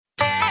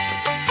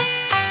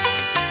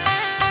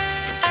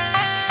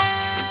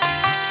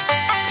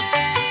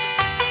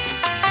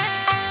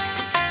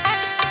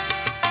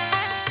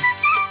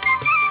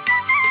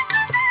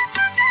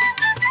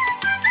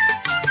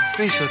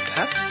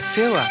ఆత్మీయశోధ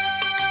సేవ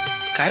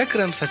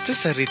कार्यक्रम सच्चो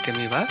सर्री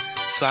तेमीवा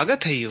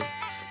स्वागत है यू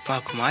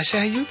माकु आशा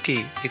है यू कि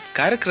इस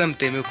कार्यक्रम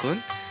तेमुकुन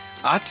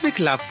आत्मिक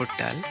लाभ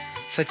पुट्टाल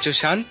सच्चो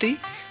शांति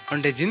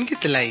उंडे जिंदगी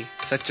तलाई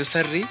सच्चो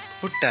सर्री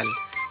पुट्टाल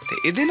ते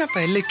इदिना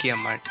पहले की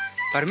अम्मट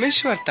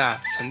परमेश्वर ता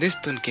संदेश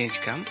तुन केंच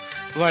कम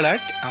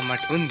वड़ट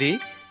अम्मट उंदी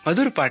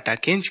मधुर पाटा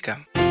केंच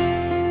कम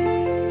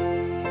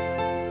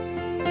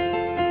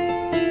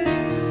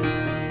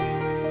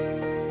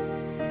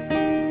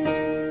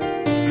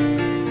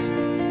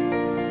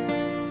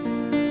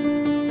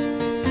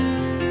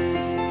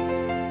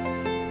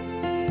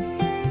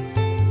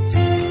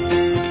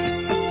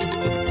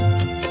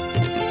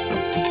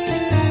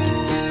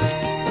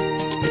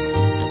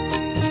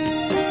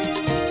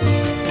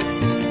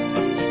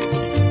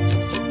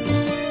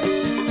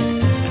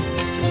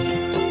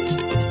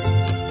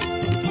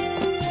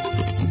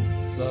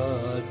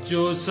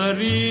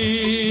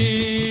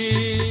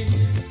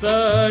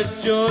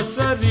सच्चो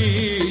सरी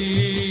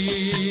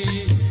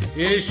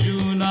येशू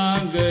ना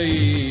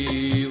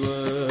गईव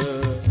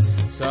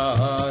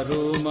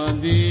सारो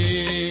मंदी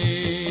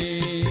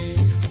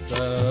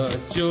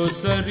सच्चो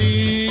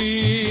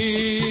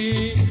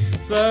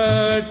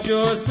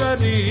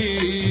सरी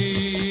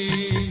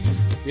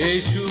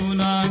येशू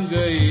ना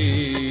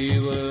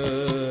गईव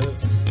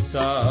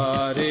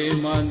सारे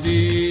मंदी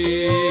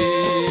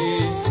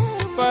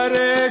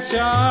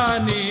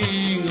परेशानी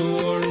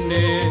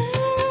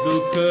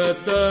दुख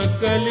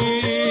तकली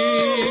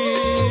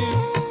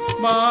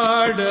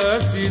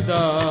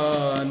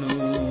माडसिदानु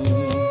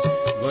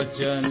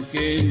वचन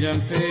के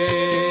जंग से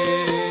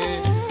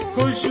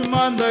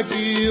खुशमंद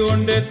की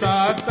उंडे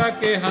ताता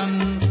के हन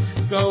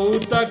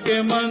कौता के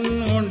मन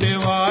उंडे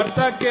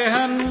वार्ता के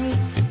हन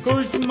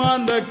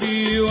खुशमंद की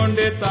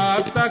उंडे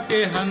ताता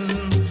के हन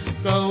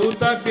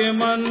कौता के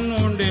मन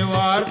उंडे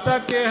वार्ता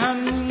के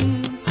हन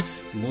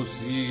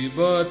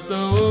मुसीबत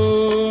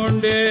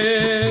उंडे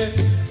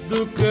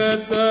दुख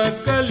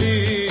तकली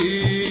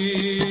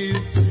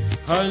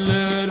हल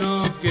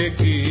रोके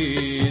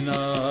कीना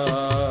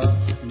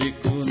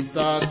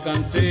निकुंता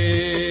कंसे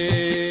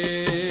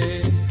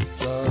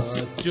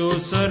सच्चो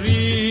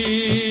सरी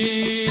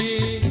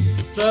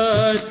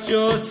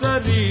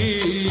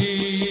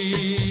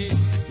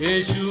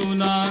येशू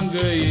ना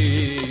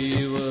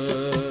गईव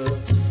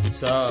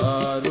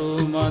सारो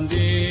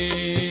मंदी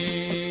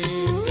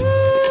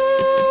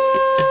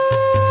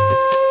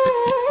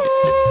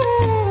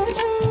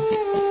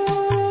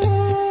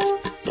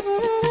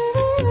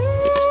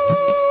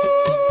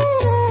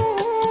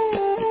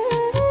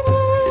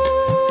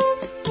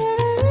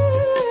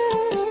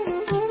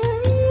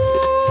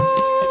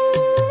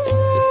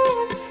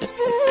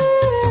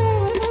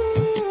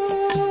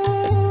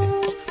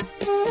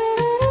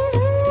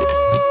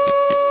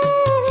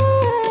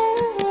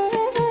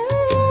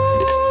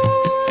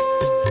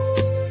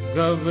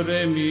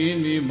घबरे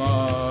मीनी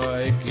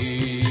माय की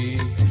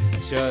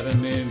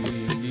शर्मे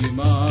मीनी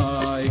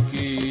माय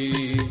की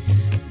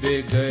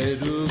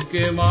बेगैरू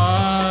के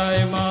माय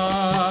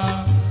माँ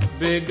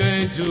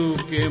बेगैजू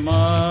के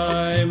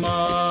माय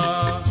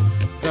माँ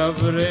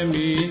घबरे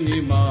मीनी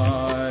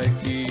माय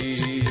की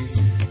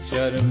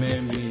शर्मे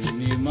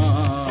मीनी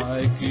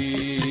माय की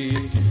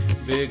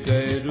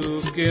बेगैरू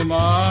के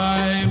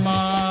माय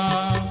माँ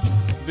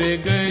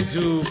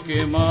बेगैजू के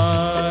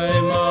माय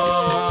माँ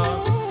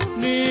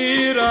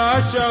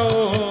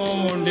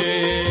निराशोंडे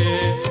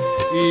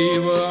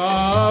इव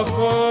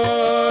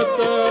आफत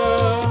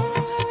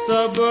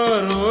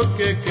सबरो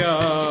के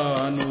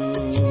क्यानु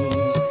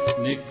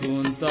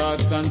निकुंता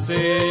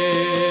कंसे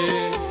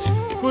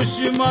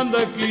खुशमंद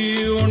की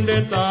उंडे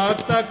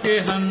ताता के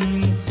हन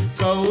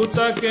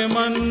कौता के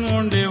मन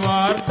उंडे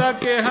वार्ता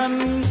के हन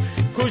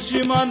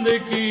खुशमंद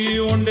की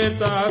उंडे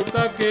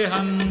ताता के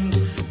हन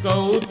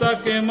कौता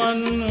के मन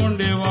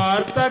उंडे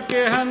वार्ता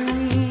के हन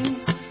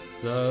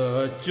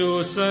सच्चो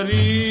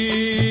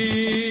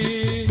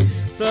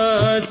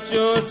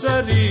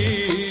सरी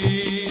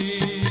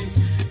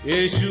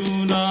येशू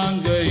ना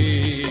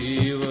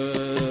गईव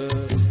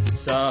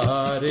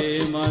सारे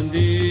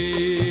मंदी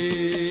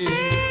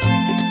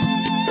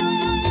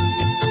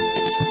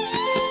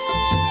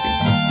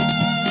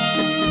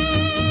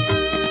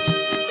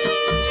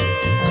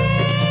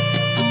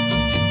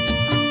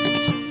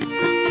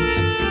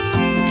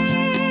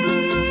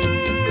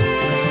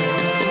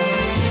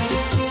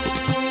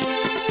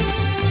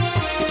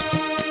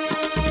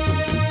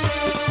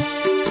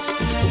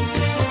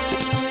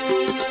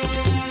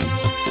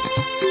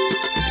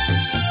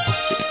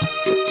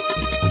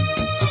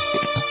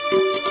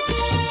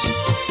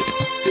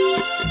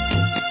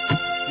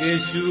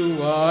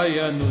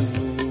येशुवायनु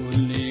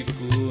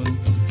निकुन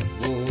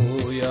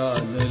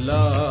बोयान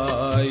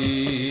लाई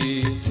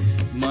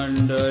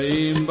मंडई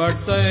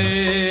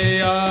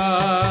बटया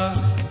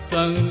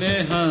संगने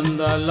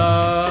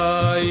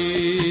हंदलाई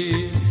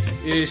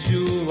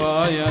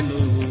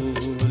येशुवायनु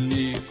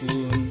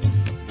निकुन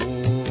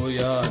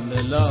बोयान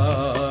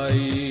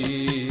लाई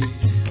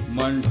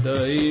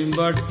मंडई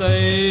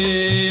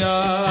बटया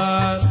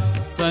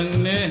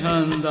संगने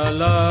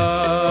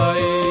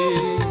हंदलाई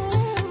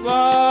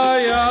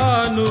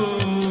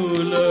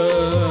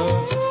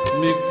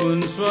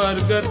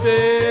स्वर्ग ते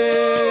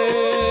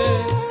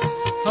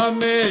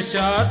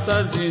हमेशा ता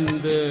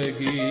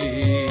जिंदगी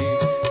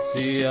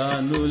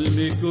सियानुल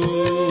मिकू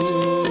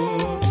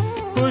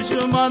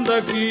खुशमंद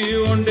की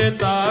उंडे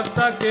ताक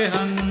के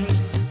हन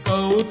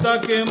कौता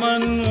के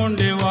मन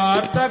उंडे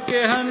वार्ता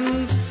के हन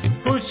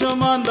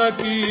खुशमंद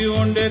की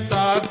उंडे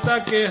ताक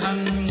के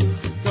हन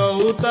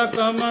कौता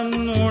का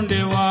मन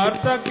उंडे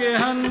वार्ता के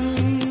हन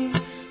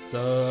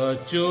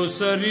सच्चो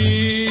सरी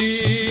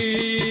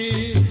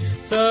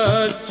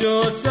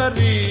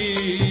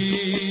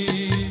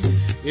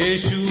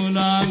येशू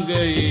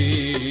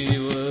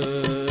नांगईव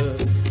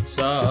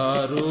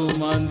सारो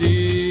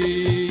मंदी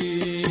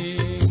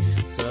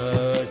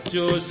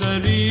सच्चो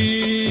सरी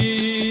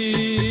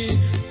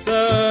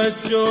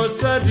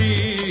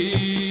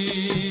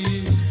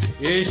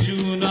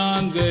येशू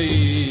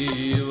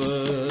नांगईव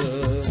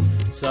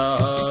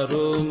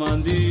सारो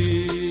मंदी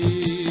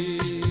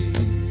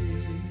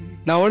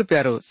नावळ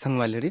प्यारो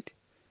संगवालेरीत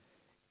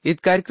इत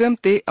कार्यक्रम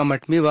ते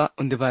अमटमीवा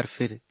उंदिबार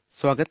फिर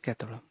स्वागत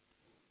कहता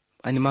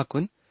आणि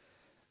माकून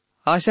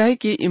आशा है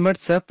कि इमट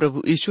सब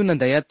प्रभु यीशु न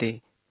दया ते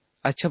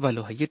अच्छा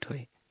बालो हयिट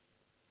होए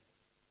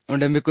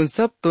उंडे मिकुन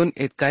सब तुन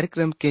इत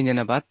कार्यक्रम के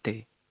जना बात ते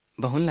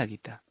बहुन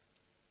लागीता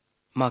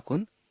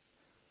माकून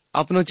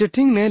अपनो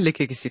चिट्ठिंग ने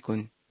लिखे किसी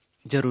कुन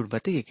जरूर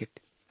बते किट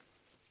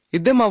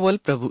इद्दे मावल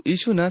प्रभु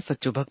यीशु न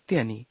सच्चो भक्ति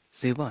आणि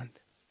सेवांत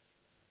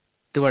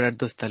तिवाडर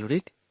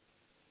दोस्तालुरीत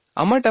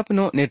अमट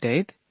अपनो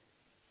नेटेत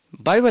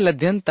बाइबल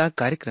अध्ययन ता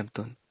कार्यक्रम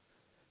तुन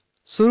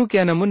शुरू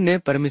किया न मुन्ने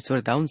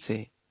परमेश्वर दाऊन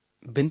से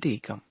बिनती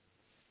कम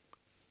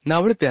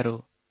नावड़ प्यारो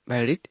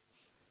बैडिट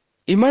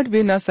इमट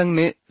भी ना संग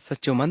ने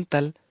सच्चो मन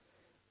तल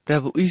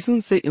प्रभु यीशु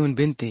से इवन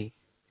बिनती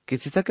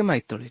किसी सके माई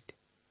तोड़िट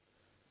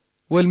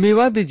वोल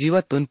मीवा भी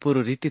जीवा तुन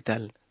पूरो रीति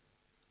तल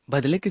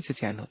बदले किसी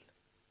स्यानोल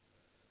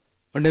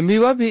उन्हें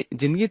मीवा भी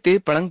जिंदगी ते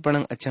पड़ंग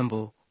पड़ंग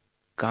अचंबो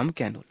काम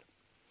क्यानोल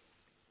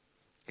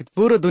इत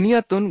पूरो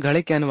दुनिया तुन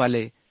घड़े क्यान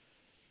वाले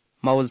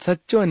माउल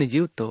सच्चो अनि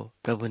जीव तो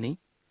प्रभु नी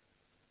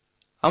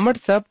अमट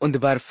सब उन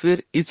बार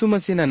फिर यीशु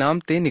मसीह ना नाम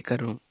ते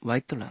निकरूं वाई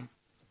तुलम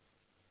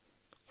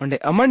उन्हें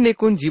अमर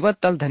निकुन जीवा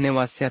तल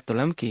धन्यवाद से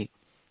तुलम की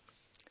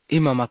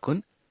इमा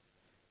मकुन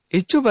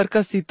इच्छु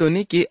बरका सी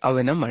तोनी की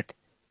अवे नमट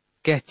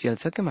कह चल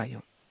सके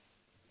मायो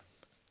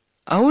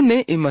आहू ने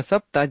इमा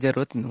सब ता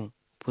जरूरत नु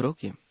पूरो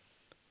किम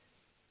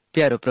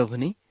प्यारो प्रभु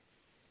नी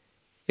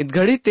इत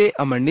घड़ी ते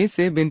अमरनी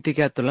से बिनती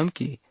क्या तुलम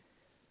की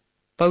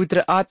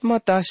पवित्र आत्मा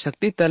ता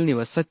शक्ति तल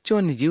निव सच्चो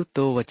निजीव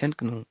तो वचन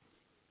कनु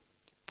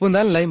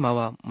पुनल लाई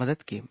मावा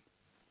मदद की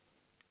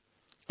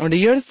और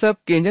यड़ सब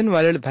केंजन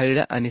वाले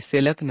भाईड़ा अनि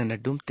सेलक न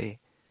नडुमते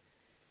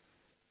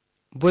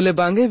बोले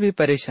बांगे भी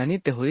परेशानी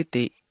ते हुई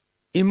ते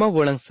इमा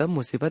वोड़ंग सब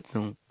मुसीबत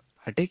नु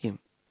हटे किम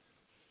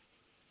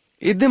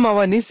इद्दे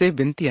मावा नी से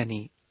बिनती अनि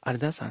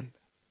अरदासान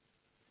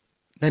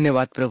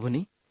धन्यवाद प्रभु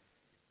नी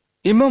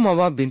इमा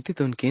मावा बिनती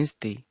तुन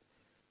केंसती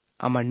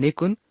अमर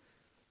नेकुन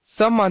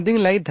सब मादिंग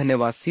लाई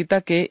धन्यवाद सीता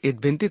के इत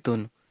बिनती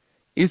तुन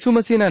यीशु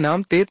मसीह ना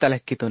नाम ते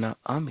तलक की तुना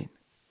आमीन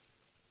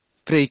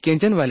प्रे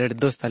केंजन वाले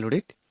दोस्ता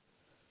लुड़ित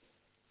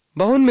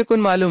बहुन में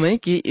कुन मालूम है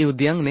कि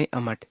इउदियांग ने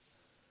अमट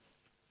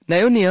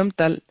नयो नियम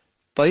तल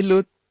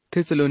पहलू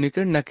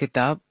थिसलोनिकर न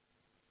किताब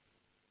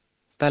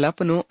तल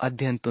अपनो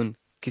अध्ययन तुन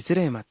किसी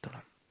रहे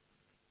मातोड़ा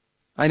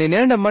आणि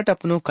नेंड अमट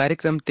अपनो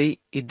कार्यक्रम ते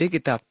इद्दे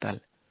किताब तल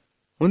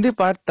उन्दी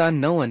पाठ ता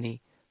 9 आणि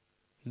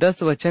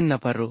 10 वचन न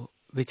परो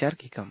विचार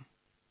की कम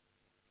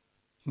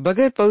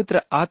बगैर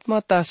पवित्र आत्मा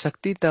ता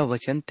शक्ति ता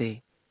वचन ते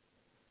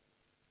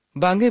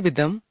बांगे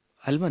विदम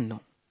अलवन्नो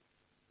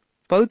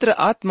पवित्र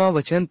आत्मा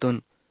वचन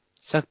तुन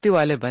शक्ति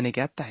वाले बने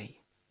क्या ही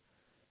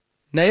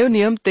नयो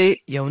नियम ते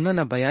यौना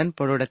न बयान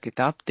पड़ोड़ा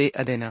किताब ते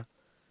अदेना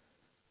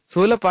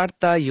 16 पाठ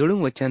ता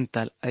 7 वचन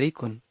तल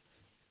अरिकुन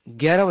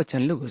 11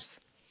 वचन लुगुस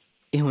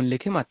इहुन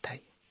लिखे माथाई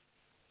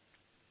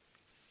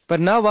पर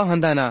ना वह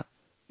हंदाना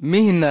मी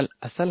हिन्नल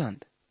असल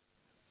हंद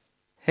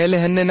हेले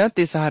हन्ने न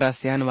ते सहारा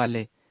सियान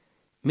वाले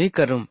मी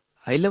करुम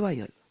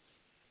आइलवायल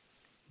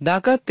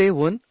दाका ते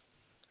वोन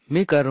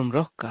मी करुम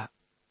रोह का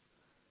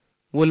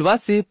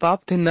वुलवासी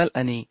पाप थिन्नल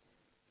अनि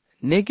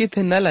नेकी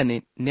थिन्नल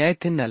अनि न्याय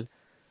थिन्नल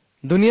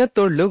दुनिया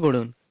तोड़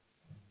लोगोड़ुन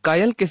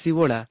कायल के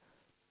सिवोड़ा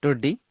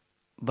टोड्डी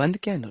बंद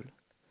क्या नुल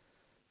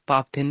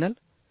पाप थिन्नल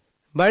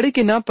बाड़ी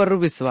की ना पर्रु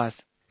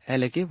विश्वास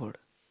हेले की वोड़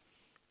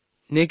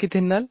नेकी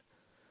थिन्नल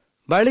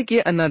बाड़ी की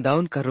अन्ना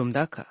दाउन करुम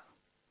दाका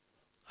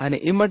आने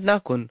इमड ना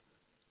कुन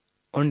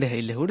ओंडे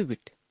हिले हुड़ी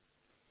बिट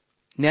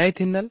न्याय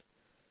थिन्नल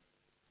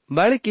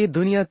बाड़ी की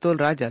दुनिया तोल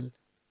राजल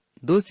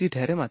दूसरी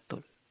ठहरे मात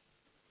तोल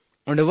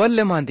उंडे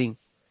वल्ले मांदिंग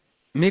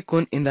मी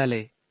कुन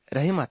इंदाले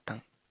रही माता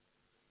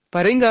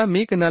परिंगा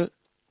मीक नल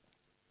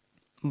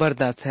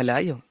बर्दाश्त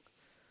हैलायो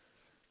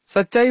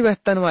सच्चाई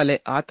वहतन वाले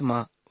आत्मा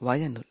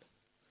वायनुल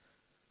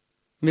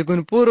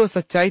मिगुन पूरो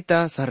सच्चाई ता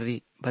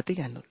सर्री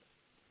बतियानुल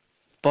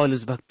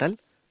पौलुस भक्तल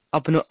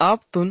अपनो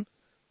आप तुन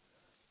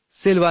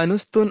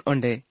सिलवानुस तुन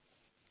ओंडे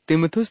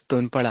तिमुथुस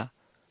तुन पड़ा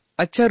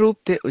अच्छा रूप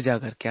ते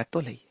उजागर क्या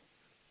तो लई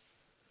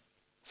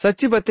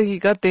सच्ची बतेगी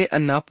का ते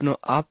अन्ना अपनो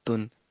आप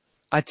तुन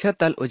अच्छा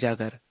तल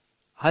उजागर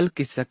हल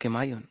किस्सा के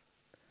मायुन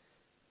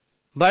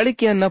बाड़ी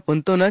की अन्ना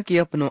पुनतो न कि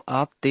अपनो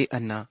आप ते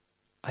अन्ना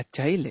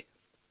अच्छा ही ले,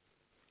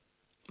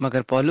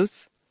 मगर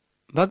पौलुस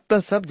भक्त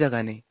सब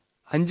जगह ने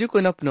हंजू को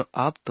न अपनो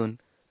आप तुन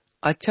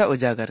अच्छा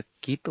उजागर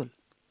की तुल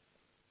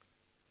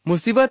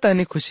मुसीबत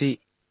आनी खुशी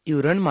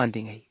यू रण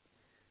मांदी गई।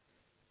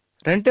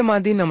 रंटे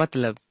मांदी न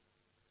मतलब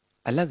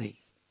अलग है,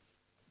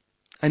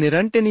 अनि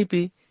रंटे नी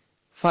पी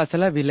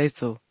फासला भी लय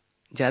सो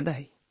ज्यादा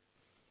है।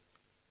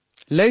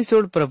 लय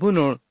सोड़ प्रभु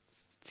नोड़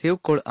सेव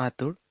कोड़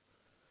आतोड़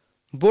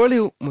बोल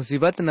यू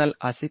मुसीबत नाल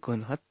आसी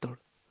कोन हत तोड़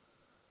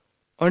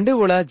ओंडे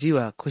वोड़ा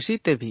जीवा खुशी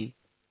ते भी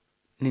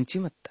निंची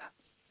मत्ता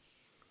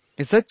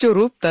सच्चो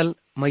रूप तल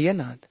मैया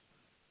नाद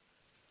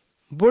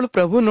बोल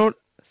प्रभु नोड़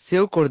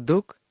सेव कोड़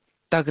दुख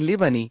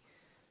तकलीफ आणि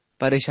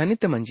परेशानी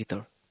ते मंजी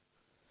तोड़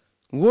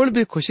वोड़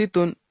भी खुशी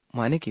तुन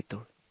माने की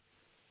तोड़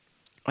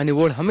आणि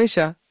वोड़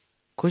हमेशा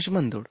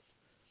खुशमंदोड़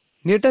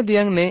नेटा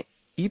दियांग ने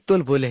ई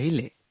तोल बोले ही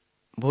ले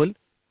बोल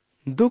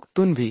दुख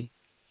तुन भी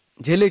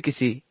झेले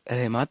किसी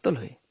रहमात तोल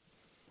हुए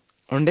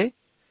ओंडे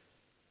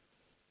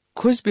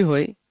खुश भी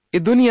होए ये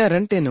दुनिया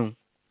रंटे नु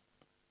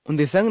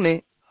उन्दे संग ने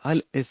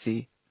हल ऐसी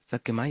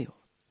सके मायो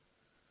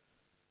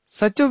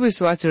सच्चो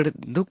विश्वास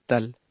दुख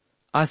तल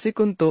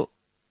आसिकुन तो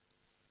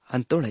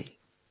हंतोड़ई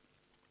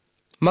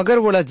मगर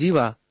वोड़ा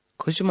जीवा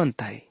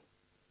खुशमंता है।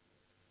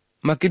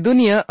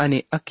 मकिदुनिया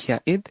आणि अख्या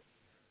इद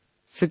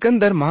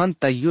सिकंदर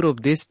महानता यूरोप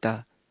देशता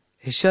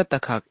हिस्सा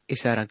तखाक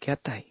इशारा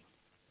कियाता है।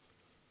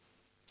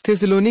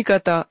 थिसलोनिका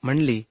ता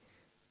मंडली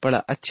बड़ा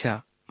अच्छा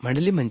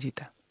मंडली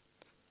मंजीता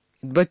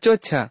बच्चों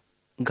अच्छा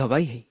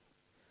गवाई है।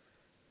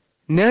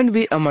 नैन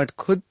भी अमट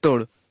खुद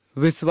तोड़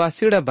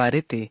विश्वासीड़ा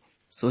बारे ते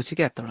सोच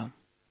क्या तोड़म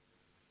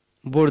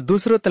बोड़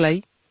दूसरो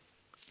तलाई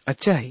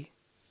अच्छा है।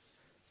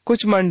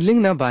 कुछ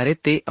मंडलिंग ना बारे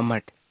ते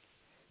अमट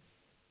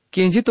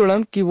केंजी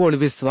तोड़म की वोड़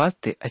विश्वास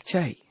ते अच्छा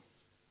है।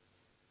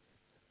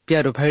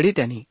 प्यारो भैडी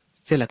टनी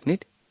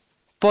सिलकनिट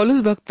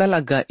पौलुस भक्ता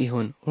लगा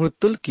इहुन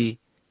हुड़तुल की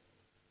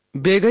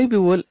बेगई भी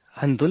वोल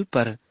हंदुल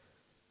पर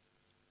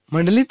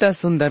मंडली ता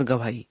सुंदर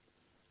गवाई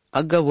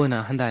अग्गा वो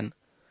ना हंदान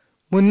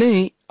मुन्ने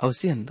ही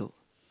औसी हंदो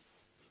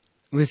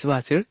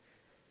विश्वासिड़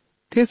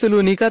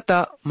थिसलोनिका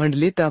ता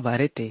मंडली ता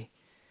बारे ते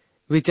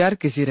विचार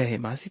किसी रहे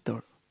मासी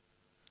तोड़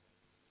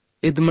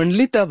इद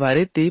मंडली ता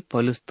बारे ते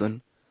पौलुस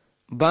तुन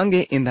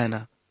बांगे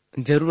इंदाना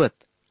जरूरत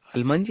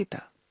अलमंजिता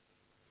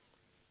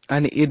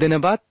आणि इदन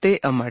बात ते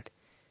अमट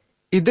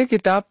इदे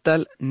किताब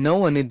तल 9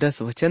 आणि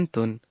 10 वचन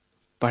तुन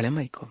पढ़े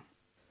माइको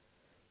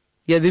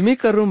यदि मी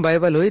करूं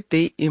बाइबल होई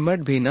ते इमट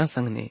भी ना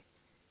संगने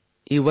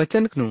ई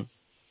वचन कनु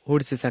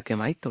हुड़ से सके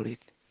माई तोड़ी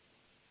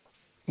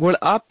गुड़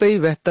आप पे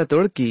वहता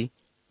तोड़ की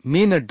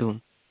मी नड्डू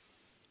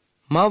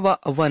माँ वा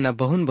अव्वा न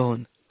बहुन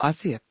बहुन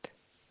आसियत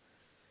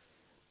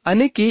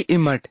अने की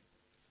इमट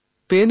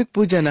पेन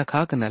पूजा न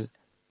खाकनल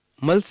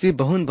मलसी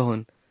बहुन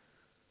बहुन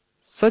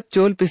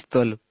सच्चोल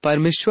पिस्तोल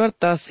परमेश्वर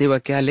ता सेवा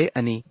क्याले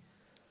अनि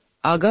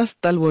आगास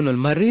तल वोनुल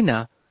मर्रीना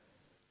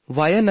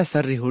वाया न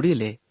सर्री हुड़ी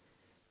ले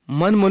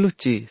मन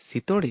मुलुच्ची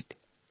सितोड़ित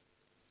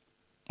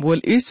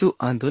बोल ईसु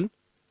आंदुल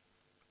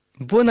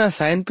बोना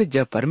सायन पे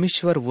जब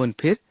परमेश्वर वोन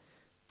फिर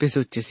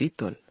पिसुच्ची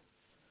सितोल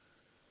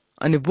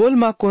अनि बोल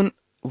माकोन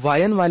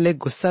वायन वाले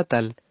गुस्सा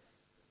तल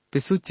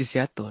पिसुच्ची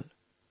सिया तोल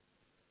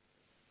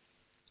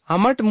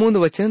अमट मूंद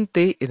वचन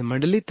ते इद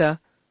मंडली ता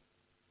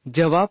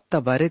जवाब ता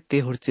बारे ते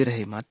हुड़ची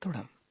रहे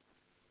मातोड़म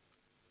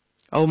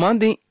औ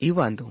मांदे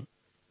इवांदू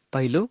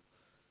पहलो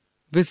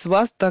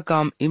विश्वास ता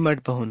काम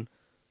इमट बहुन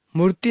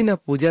मूर्ति न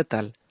पूजा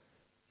तल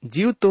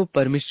जीव तो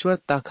परमेश्वर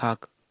ता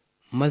खाक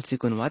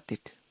मलसिकुन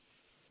वातिट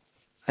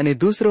अने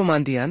दूसरो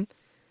मांदियान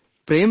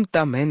प्रेम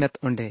ता मेहनत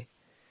उंडे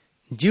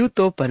जीव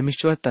तो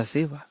परमेश्वर ता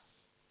सेवा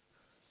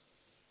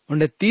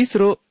उंडे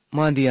तीसरो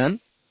मांदियान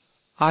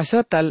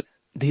आशा तल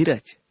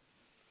धीरज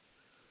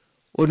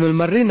उनुल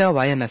मर्री न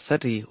वाया न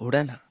सर्री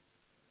उड़ाना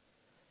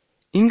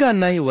इंगा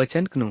नाई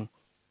वचन कनु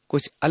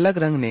कुछ अलग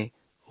रंग ने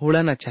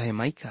उड़ाना चाहे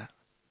माइका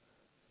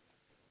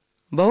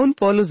बहुन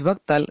पौलुस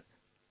भक्तल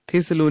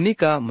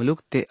थिसलोनिका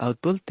मुलुक ते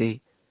अवतुलते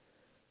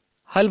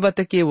हल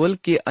बतके वोल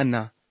के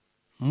अन्ना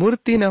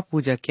मूर्ति न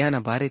पूजा क्या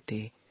न बारे ते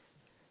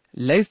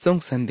लय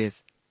सोंग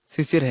संदेश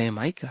शिशिर है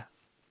माइका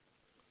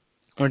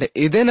और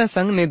इदे न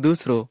संग ने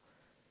दूसरो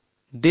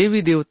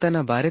देवी देवता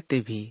न बारे ते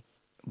भी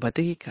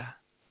बतेगी का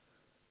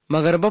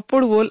मगर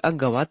बप्पुड़ वोल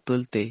अगवात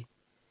तुलते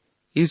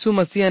यीशु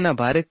मसीह न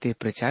बारे ते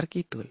प्रचार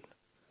की तुल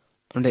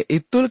उन्हें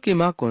इतुल की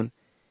माँ कौन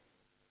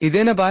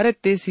इदे न बारे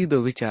ते सीधो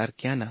विचार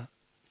क्या ना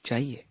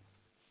चाहिए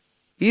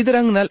ईद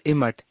रंग नल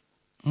इमट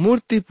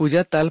मूर्ति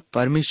पूजा तल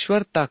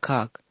परमेश्वर ता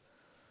खाक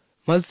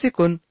मलसे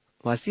कुन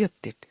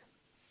वासियत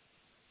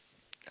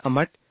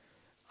अमट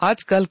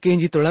आजकल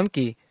केंजी तोड़म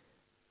की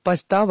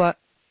पछतावा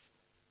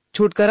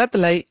छुटकारा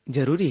लाई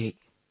जरूरी है।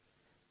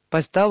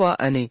 पछतावा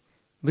अने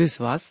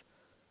विश्वास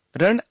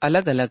रण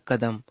अलग अलग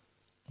कदम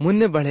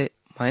मुन्ने बढ़े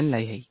मान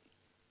लाई है।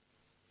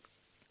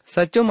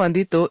 सच्चो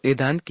मांदी तो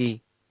ईदान की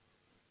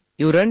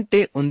यू रण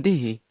ते उन्दी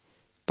ही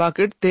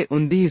पाकिट ते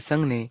उन्दी ही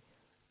संग ने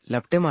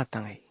लपटे माता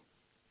है।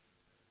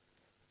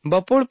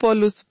 बपोड़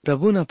पौलुस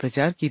प्रभु न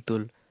प्रचार की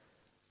तुल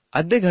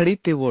अद्धे घड़ी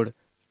ते वोड़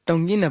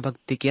टोंगी न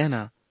भक्ति क्या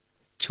ना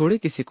छोड़े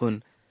किसी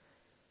कुन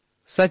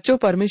सच्चो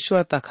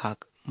परमेश्वर तक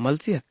हाक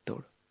मलसी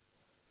हत्तोड़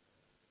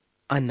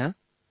अन्ना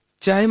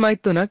चाहे माई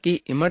तो ना कि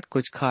इमट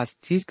कुछ खास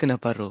चीज के न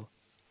पर रो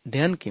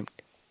ध्यान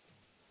किमट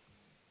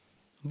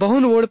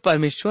बहुन वोड़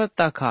परमेश्वर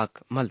तक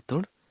हाक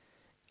मलतोड़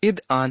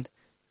इद आंध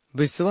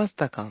विश्वास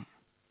ता काम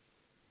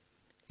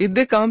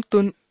इद्दे काम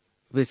तुन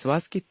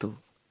विश्वास की तू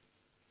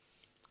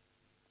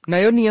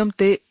नयो नियम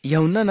ते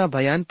यहुना ना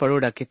बयान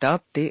पड़ोड़ा किताब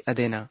ते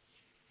अदेना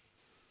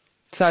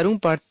सारू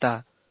पढ़ता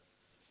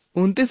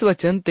 29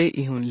 वचन ते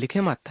इहुन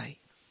लिखे माताई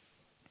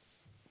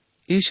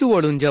यीशु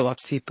वडून जवाब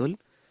सीतुल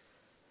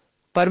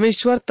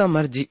परमेश्वर ता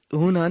मर्जी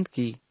उहुन आंद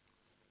की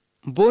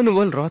बोन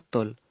वोल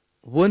रोहतोल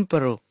वोन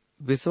परो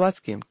विश्वास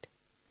केमट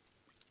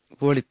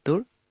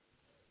वोड़ित्तुड़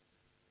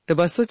ते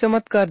बसो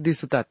चमत्कार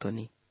दिसुता तो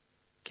नी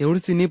केवड़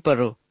सिनी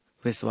परो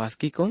विश्वास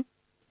की कौन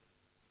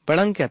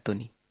बड़ंग क्या तो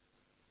नी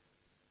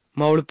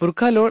मौड़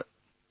पुरखा लोड़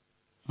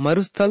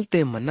मरुस्थल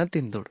ते मन्ना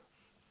तिंदुड़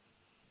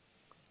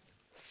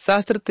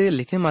शास्त्र ते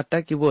लिखे माता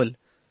की बोल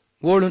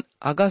वोड़ुन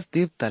आकाश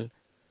दीप तल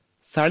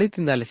साड़ी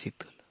तिंदाले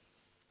सीतुल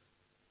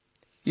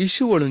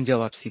यीशु वोड़ुन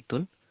जवाब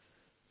सीतुल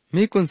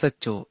मी कुन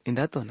सच्चो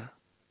इंदा तो ना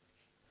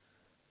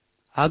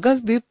आकाश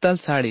दीप तल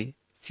साड़ी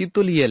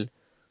सीतुल येल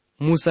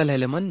मूसा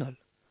लहले मन्नोल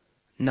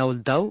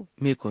नौल दाऊ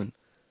मी कुन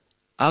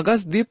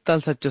आकाश दीप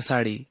तल सच्चो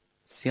साड़ी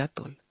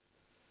सियातोल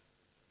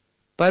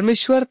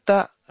परमेश्वर ता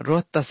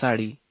रोहता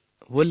साड़ी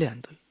बोले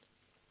आंदुल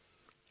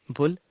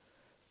बोल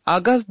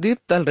आकाश दीप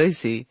तल रही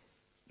से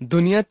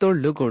दुनिया तोड़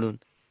लुगोड़ून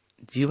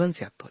जीवन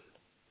से आतोल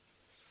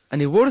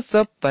आणि वोड़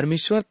सब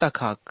परमेश्वर ता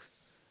खाक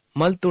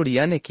मल तोड़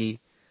याने की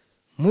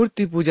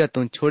मूर्ति पूजा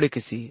तुन छोड़े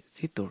किसी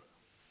सी तोड़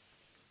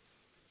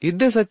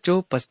इद्दे सच्चो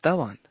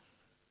पछतावान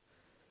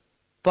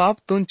पाप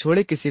तुन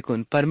छोड़े किसी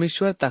कुन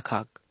परमेश्वर ता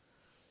खाक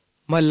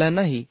मल्ला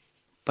नहीं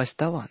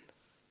पछतावान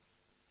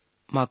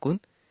माकुन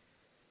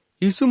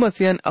यीशु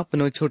मसीहन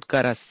अपनो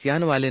छुटकारा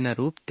सियान वाले ना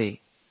रूप ते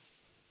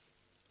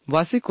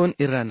वासी कोन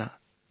इराना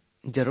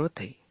जरूरत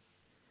है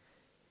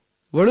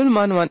वडुल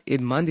मानवान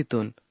इद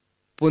मांदितून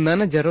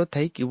पुनाना जरूरत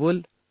है कि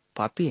वोल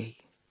पापी है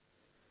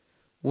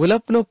वोल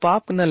अपनो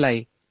पाप न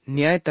लाई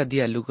न्याय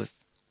तदिया लुगुस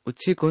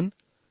उच्छी कुन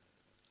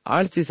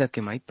आलसी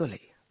सके माई तो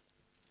लाई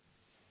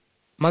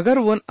मगर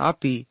वोन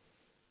आपी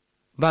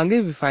बांगे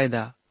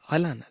विफायदा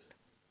हलानल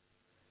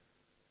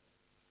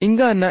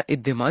इंगा ना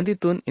इद्दे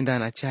मांदितून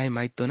इंदाना चाहे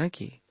माई तो ना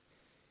की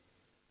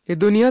ये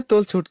दुनिया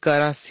तोल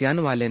छुटकारा सियान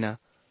वाले ना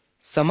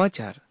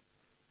समाचार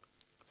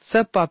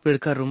सब पापिड़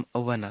का रूम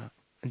अवना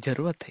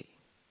जरूरत है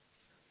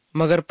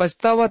मगर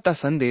पछतावा ता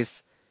संदेश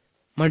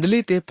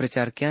मंडली ते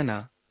प्रचार किया ना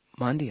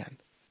मांदियान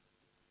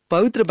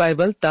पवित्र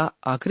बाइबल ता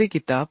आखिरी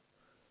किताब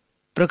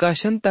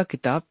प्रकाशन ता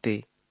किताब ते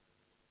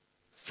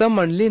सब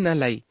मंडली ना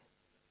लाई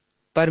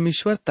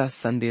परमेश्वर ता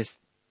संदेश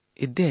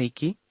इद्दे है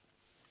की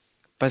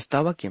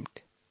पछतावा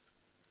किमट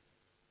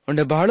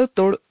उन्हें बाड़ो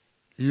तोड़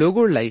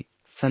लोगों लाई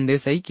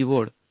संदेश है की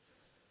वोड़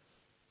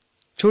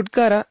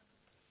छुटकारा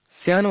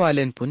सियान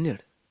वाले पुण्य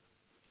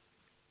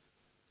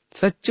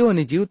सच्चो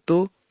अनि जीव तो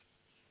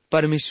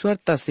परमेश्वर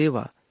ता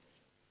सेवा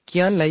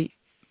कियान लाई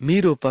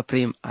मीरो पा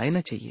प्रेम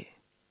आयना चाहिए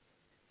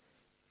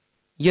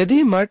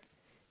यदि मठ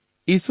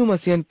यीशु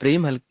मसीहन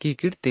प्रेम हल्की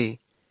किटते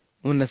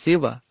उन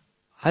सेवा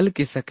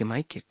हल्की सके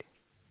माई किट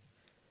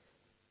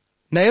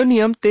नयो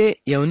नियम ते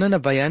यौना न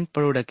बयान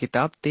पड़ोड़ा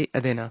किताब ते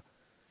अदेना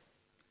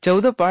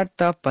 14 पाठ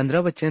ता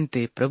 15 वचन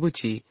ते प्रभु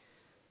जी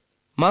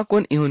मां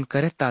कोन इहुन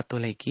करे तातो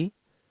लाई की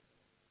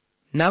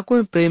ना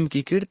कोन प्रेम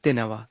की किड़ते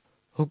नवा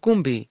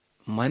हुकुम भी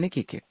माने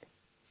की किट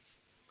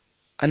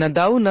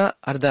अनदाऊ ना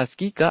अरदास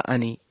की का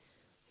अनि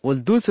उल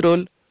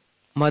दूसरोल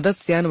मदद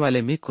सियान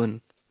वाले मी कुन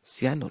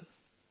सियानुल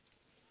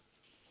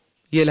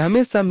येल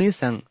हमेशा मी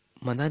संग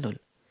मनानुल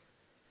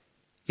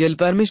येल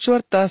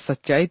परमेश्वर ता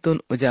सच्चाई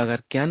तुन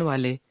उजागर क्यान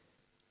वाले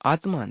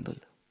आत्मा अंदुल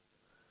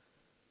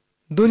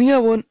दुनिया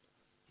वोन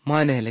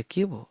माने हले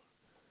की वो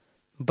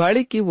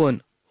बाड़ी की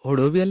वोन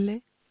होड़ो भी अल्ले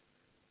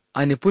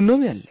आणि पुन्नो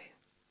भी अल्ले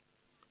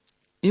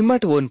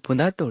इमट वोन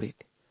पुंदा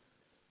तोड़ित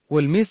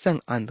वोल मी संग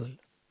आंदुल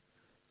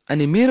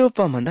आणि मी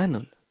रोपा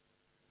मंदानुल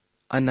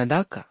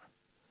अन्नदाका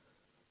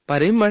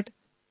पर इमट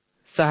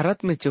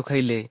सहारत में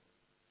चुखैले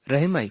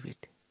रहे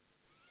माईविट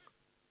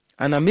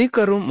अना मी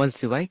करूं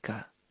मलसिवाई का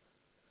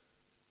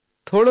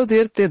थोड़ो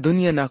देर ते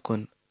दुनिया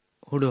नाकुन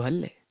हुडो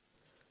हल्ले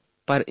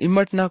पर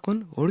इमट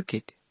नाकुन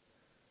हुड़किट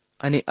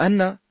आणि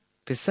अन्ना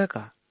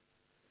पिसका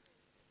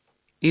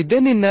इदे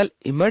निन्नल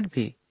इमट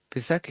भी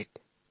पिसकिट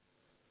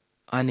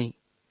आणि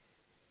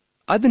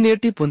अद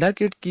नेटी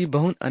पुंदाकिट की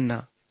बहुन अन्ना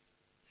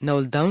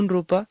नवल दाउन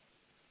रूपा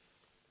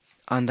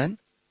आंदन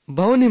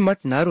बहुन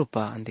इमट ना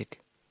रूपा आंदिट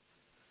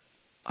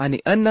आणि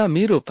अन्ना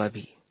मी रूपा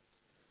भी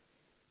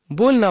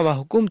बोल नावा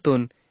हुकुम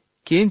तोन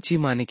केंची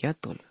माने क्या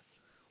तोल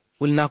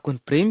उल नाकुन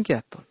प्रेम क्या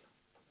तोल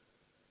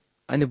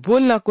आणि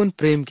बोल नाकुन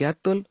प्रेम क्या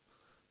तोल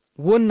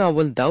वोन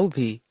नावल दाऊ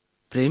भी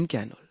प्रेम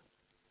क्या नोल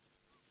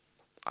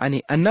आणि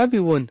अन्ना भी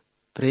वोन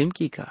प्रेम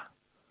की का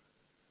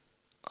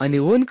आणि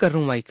वोन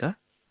करूं वाई का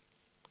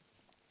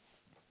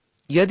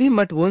यदि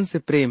मट वोन से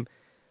प्रेम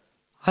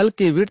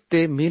हल्के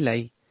विड़ते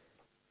मिलाई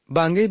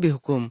बांगे भी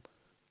हुकुम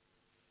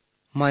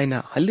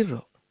मायना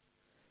हल्लिरो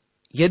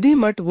यदि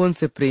मट वोन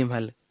से प्रेम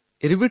हल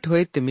इरबिट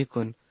होए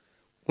तिमिकुन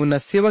उन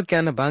सेवा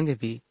क्या न बांगे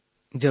भी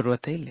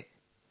जरूरत है ले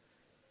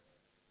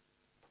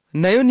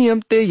नयो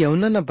नियम ते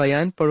यौना न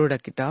बयान पड़ोड़ा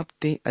किताब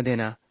ते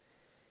अदेना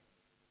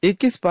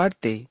 21 पाठ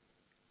ते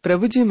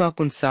प्रभु जी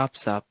माकुन साफ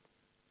साफ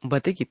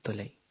बते कितो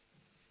लई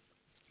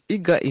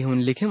इग्गा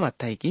इहुन लिखे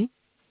माता है कि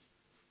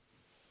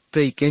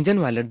प्रई केंजन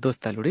वाले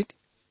दोस्ता लुड़ित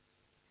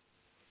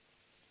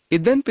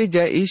इदन पे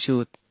जा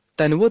ईशु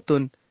तनवो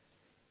तुन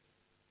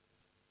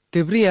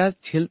तिब्रिया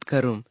छिल्त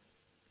करुम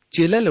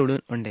चिला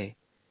लुड़ुन उंडे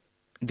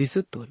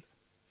दिसुतुल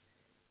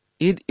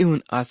ईद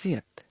इहुन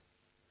आसियत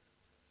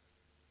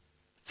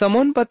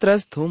समोन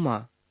पत्रस थोमा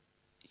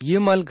ये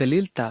मल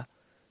गलीलता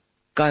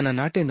काना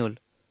नाटे नोल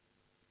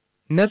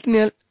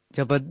नतनेल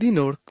जबद्दी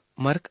नोड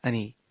मर्क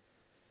अनि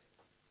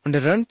उंडे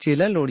रण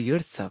चिला लोड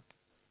येड सब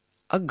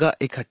अग्गा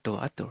इकट्टो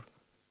आतोड़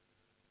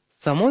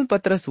समोन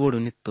पत्रस वोडु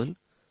नित्तुल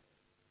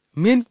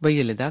मीन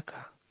बयले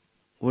दाका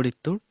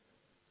ओडित्तुड़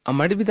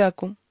अमड़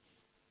बिदाकुम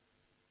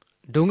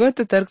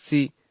डोंगत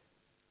तर्कसी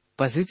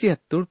पसिसी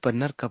हत्तुड़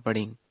पन्नर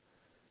कपड़िंग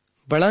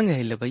बड़ांग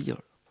हिले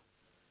बयोड़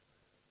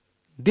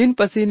दिन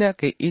पसीना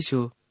के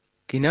ईशु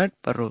किनाट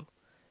परो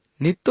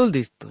नित्तुल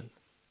दिस्तुल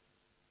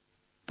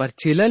पर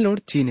चिला लोड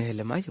चीन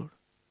हिले मायोड़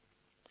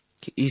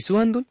कि ईशु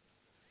अंदुल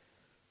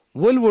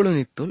वोल वोडु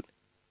नित्तुल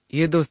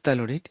ये दोस्ता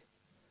लोडिट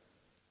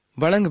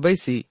बड़ंग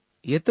बैसी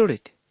ये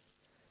तोड़िट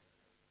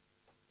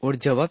और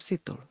जवाब सी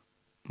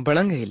तोड़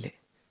बड़ंग हिले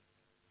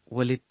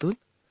वोलित्तुल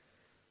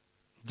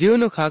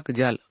जीवनो खाक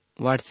जाल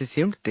वाटसी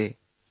सिमटते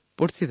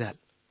पुटसी दाल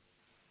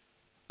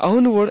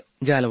अहुन वोड़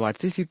जाल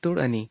वाटसी सी तोड़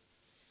अनि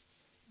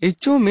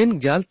इच्चो मेन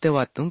जाल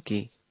तेवातुं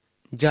की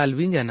जाल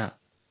विंजाना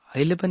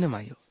हिले बने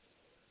मायो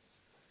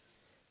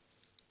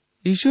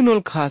ईशु नोल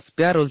खास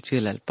प्यारोल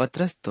चेलल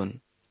पत्रस्तुन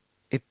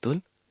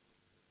इत्तुल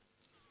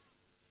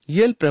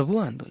येल प्रभु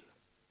आंदुल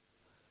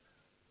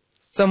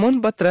समोन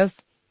पत्रस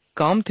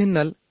काम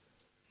थिन्नल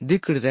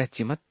दिकड़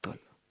रहची मत्तुल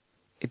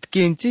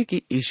इतकेंची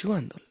की ईशु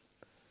आंदुल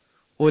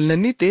ओल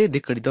नन्नी ते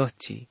दिकड़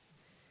दोची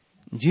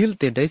झील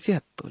ते डैसी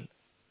हत्तुल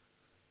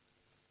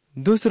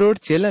दूसरोड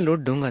चेला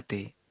लोड डोंगा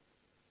ते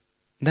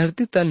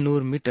धरती तल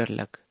नूर मीटर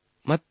लक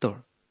मत्तोड़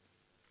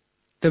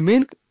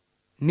तमीन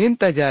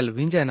नींता जाल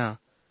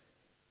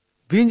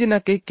विंजना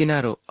के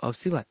किनारो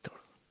अवसी वातोड़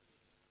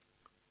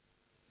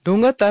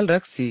डोंगा ताल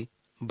रक्सी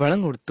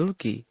बड़ंग उड़तुड़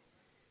की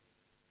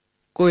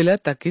कोयला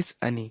तकिस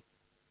अनि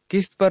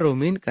किस्त पर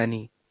रोमीन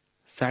कानी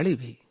साड़ी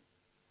भी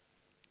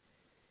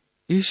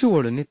ईशु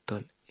ओडु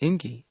नित्तोल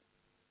इंगी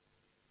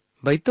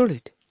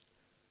बैतोड़िट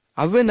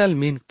अव्वे नल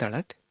मीन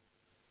तड़ट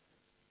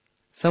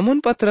समुन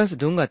पत्रस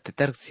डोंगा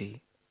तर्कसी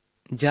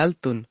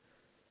जालतुन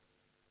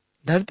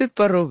धरतीत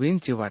पर रो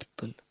विंची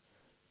वाटतुल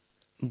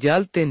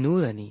जालते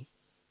नूर अनि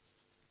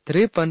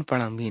 53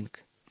 पणा मीनक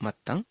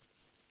मत्तंग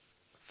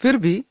फिर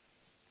भी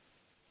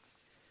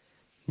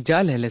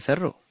जाल हेले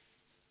सर्रो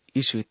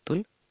ईशु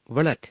इत्तुल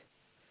वड़ट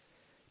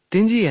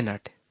तिंजी ये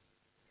नट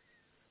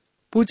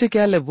पूछे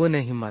क्या ले वो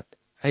नहीं हिम्मत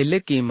अहिले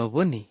की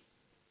वो नहीं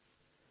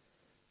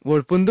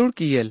वोड़ पुंदुड़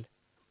की यल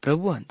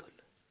प्रभु आंदुल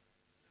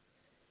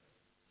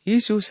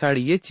ईशु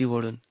साड़ी ये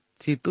चिवोड़ुन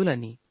सीतुल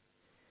अनि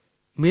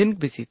मेन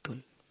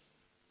बिसीतुल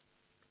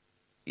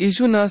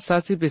ईशु ना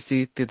सासी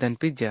बिसी तिदन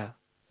पिज्जा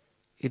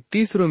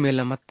तीसरो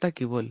मेला मत्ता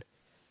की बोल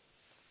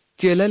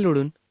चेला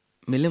लुड़ुन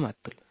मिले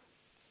मातुल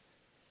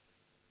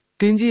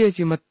तिंजी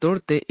ये मत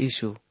तोड़ते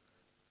ईशु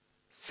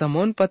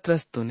समोन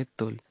पत्रस तो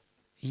नित्तुल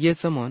ये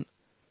समोन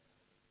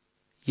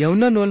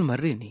यौना नोल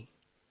मर्री नी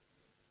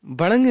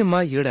बड़ंगे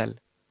माँ यड़ल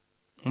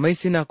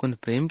मैसिना कुन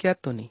प्रेम क्या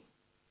तो नी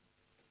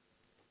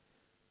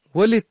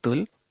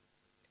वोलित्तुल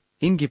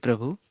इंगी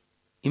प्रभु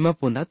इमा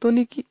पुंदा तो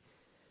नी की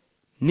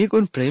नी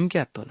कुन प्रेम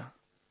क्या तो ना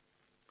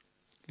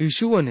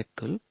ईशु वो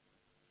नित्तुल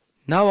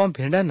ना वहां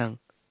भेड़ा नंग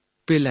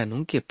पेला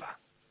नुंग केपा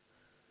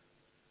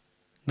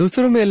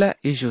दूसरो मेला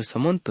ईशु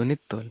समोन तो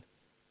नित्तुल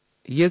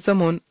ये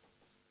समोन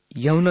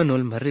यौना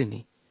नोल मर्री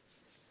नी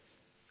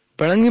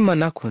बड़ंगी माँ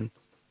नाखुन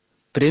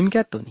प्रेम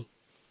क्या तो नी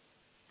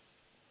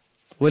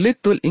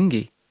वोलित्तुल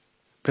इंगी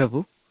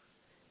प्रभु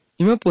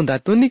इमा पुंदा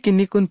तो नी की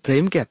नी कुन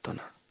प्रेम क्या तो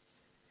ना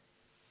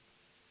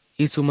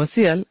ईसु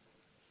मसीहल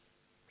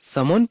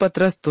समोन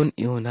पत्रस तुन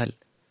इहुनल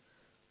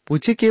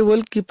पूछे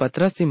केवल की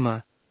पत्रस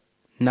इमा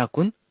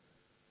नाकुन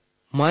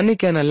माने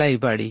क्या न लाई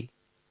बाड़ी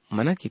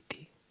मना की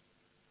थी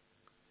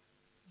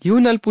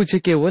इहुनल पूछे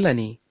केवल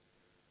अनि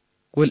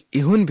कुल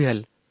इहुन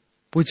भयल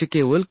पूछे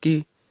केवल की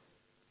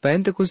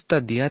पैंत कुछ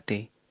दिया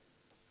ते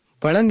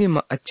बड़ंगी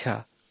माँ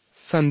अच्छा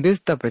संदेश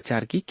ता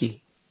प्रचार की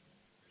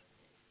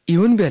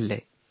इहुन भयल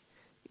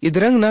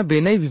इधरंग ना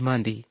बेनई भी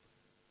मांदी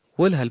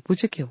वोल हल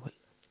पूछे केवल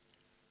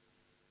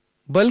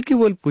बल्कि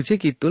वोल पूछे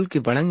की तुल की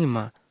बड़ंगी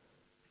माँ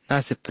ना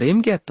से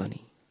प्रेम क्या तो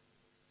नहीं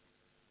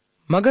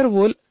मगर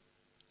वोल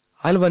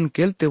हलवन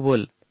केलते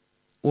वोल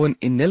ओन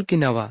इन्नल की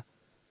नवा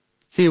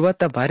सेवा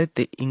ता बारे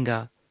ते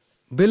इंगा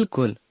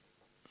बिल्कुल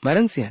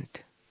मरंग से हंट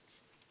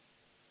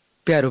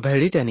प्यारो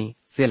भैडी जानी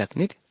से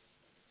लखनित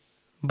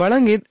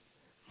बड़ंगिद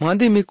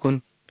मांदी में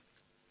कुन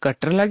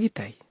कट्टर लागी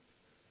ताई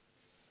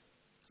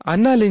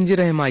अन्ना लिंजी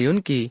रहमायुन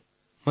की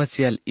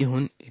मसियल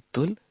इहुन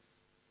इतुल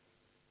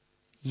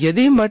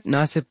यदि मट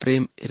ना से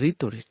प्रेम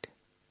रीतोड़िट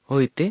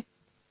होइते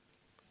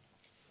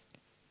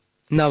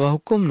नव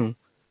हुकुम नु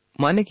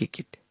माने की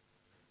किट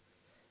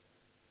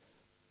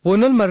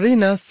वोनल मर्री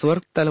ना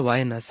स्वर्ग तल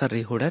वाय ना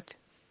सर्री हुडट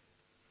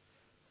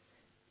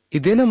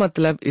इदेना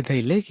मतलब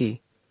इधैले की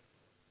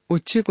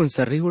उच्चे कुन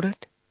सर्री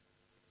हुडट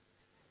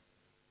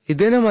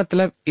इदेना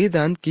मतलब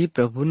इदान की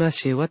प्रभु ना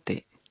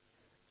सेवते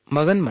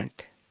मगन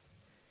मंट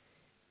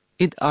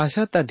इद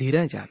आशा ता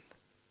धीरा जान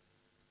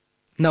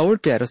नाउड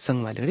प्यारो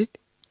संग वाले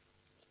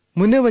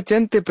मुने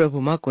वचन ते प्रभु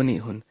मां कोनी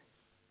हुन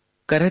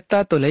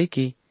करहता तो लई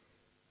की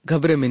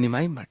घबरे में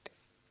निमाई मट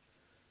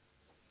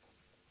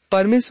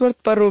परमेश्वर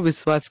पर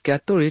विश्वास क्या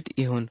तोड़िट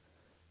इहुन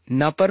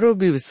ना पर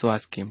भी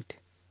विश्वास कीमट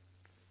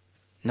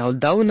ना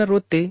दाऊ न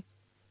रोते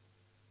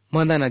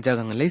मना न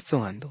जगंग लई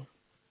सोंगांदू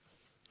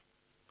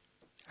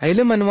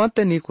आइले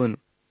मनवाते नीकुन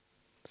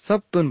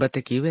सब तुन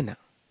बते कीवे ना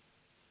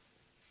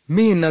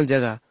मी नल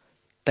जगह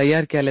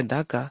तैयार क्या ले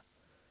दाका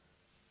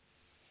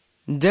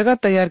जगह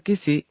तैयार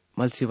किसी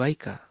मलसिवाई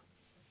का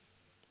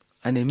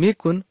अने मी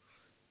कुन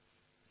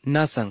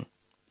ना संग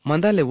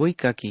मंदाले वोई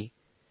का की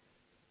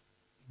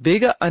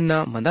बेगा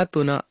अन्ना मंदा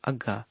तो ना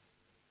अग्गा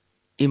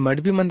ई मड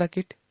भी मंदा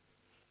किट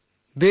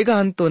बेगा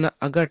अन तो ना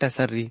अग्गा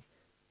टसर्री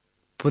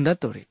पुंदा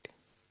तोड़िट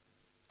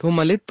तो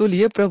मले तुल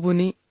ये प्रभु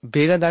नी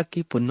बेगा दा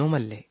की पुन्नो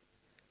मल्ले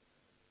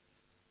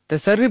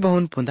तसर्री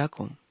बहुन पुंदा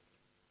कोम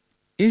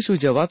ईशु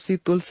जवाब सी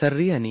तुल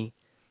सर्री अनि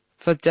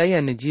सच्चाई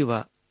अनि जीवा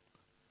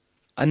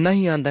अन्ना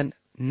ही आंदन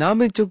ना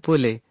में चुक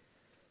बोले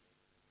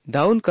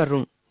दाउन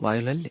करूं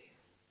वायुलल्ले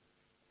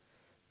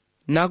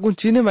नाकुन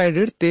चीने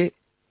माइडिडते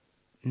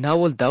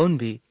नावल दाउन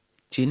भी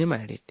चीने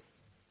माइडिट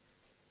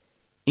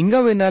इंगा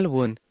वेनाल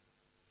वोन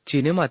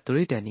चीने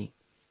मातोड़िट अनि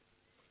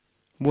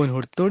वोन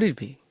हुड़तोड़िट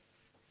भी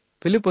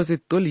फिलिपोसी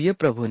तुल ये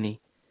प्रभु नी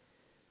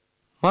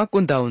मां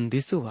कुन दाउन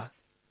दिसुवा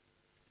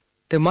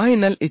ते माही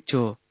नल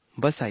इच्छो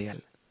बस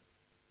आयल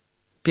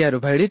प्यारो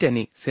भाईडिट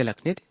अनि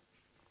सेलकनिट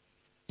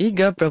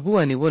ईगा प्रभु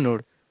अनि वो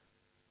नोड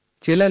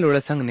चेला लोड़ा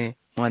संग ने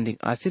मांदिंग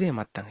आसिरे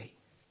मत्तंगी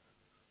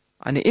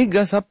अनि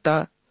ईगा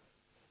सप्ता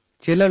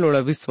चेला लोड़ा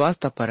विश्वास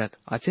ता परक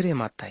आसिरे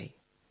मत्ताई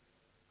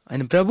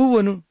अनि प्रभु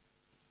वनु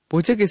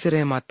पूछे किसे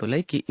रहे मात तो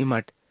लई की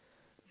इमट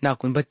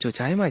नाकुन बच्चो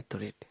चाहे माय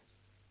तोड़िट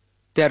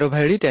प्यारो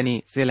भाईडिट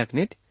अनि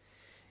सेलकनिट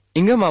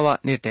इंगा मावा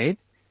नेटाइद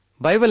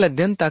बाइबल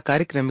अध्ययन ता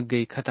कार्यक्रम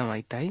गई खत्म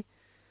आई ताई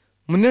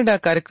मुन्नेडा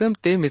कार्यक्रम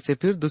ते में से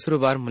फिर दूसरो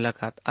बार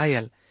मुलाकात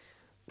आयल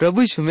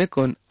प्रभु यीशु में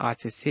कौन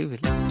आशीष से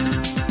विला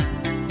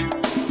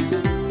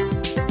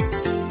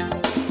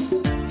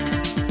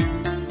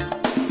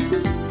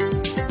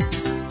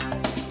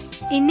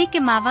इन्ने के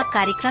मावा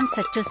कार्यक्रम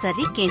सच्चो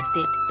सर्री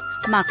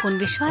केंसटेट माकुन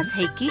विश्वास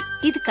है कि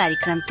ईद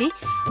कार्यक्रम ते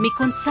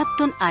मिकुन सब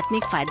तुन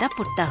आत्मिक फायदा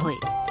पुटता होए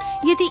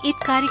यदि ईद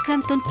कार्यक्रम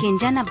तुन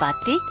केंजा न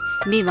बाते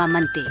मीवा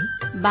मनते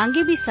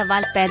बांगे भी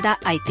सवाल पैदा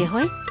आते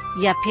होए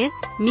या फिर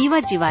मीवा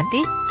जीवाते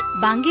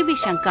बांगे भी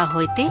शंका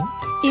होते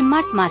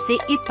इम्मट माँ से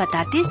ईद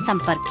पताते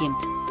संपर्क किम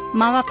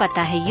मावा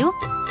पता है यो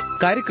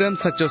कार्यक्रम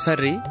सच्चो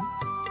सर्री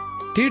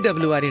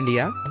TWR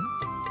India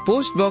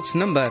post box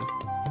number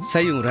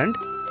सयूरंड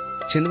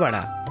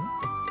Chhindwara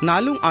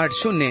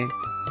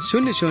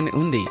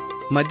 4800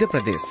 Madhya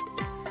Pradesh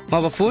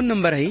मावा फोन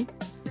नंबर है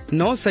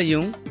 9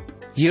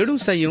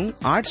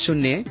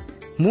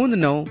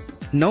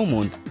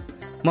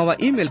 मावा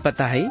ईमेल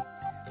पता है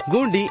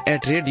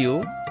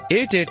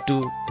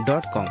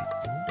gondi@radio882.com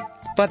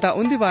पता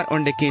उन्दी बार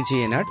ओंडे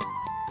केंची नट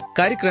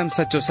कार्यक्रम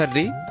सच्चो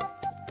सर्री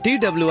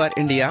TWR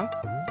India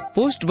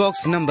post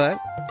box number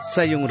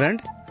सयूरंड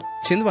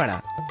Chhindwara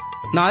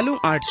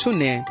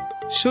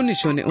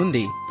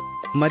 4800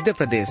 Madhya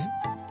Pradesh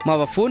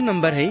मावा फोन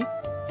नंबर है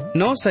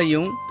 9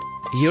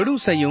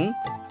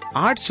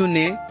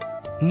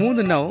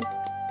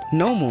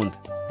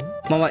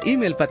 मावा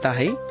ईमेल पता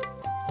है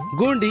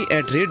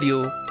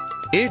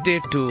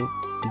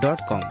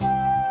gondi@radio882.com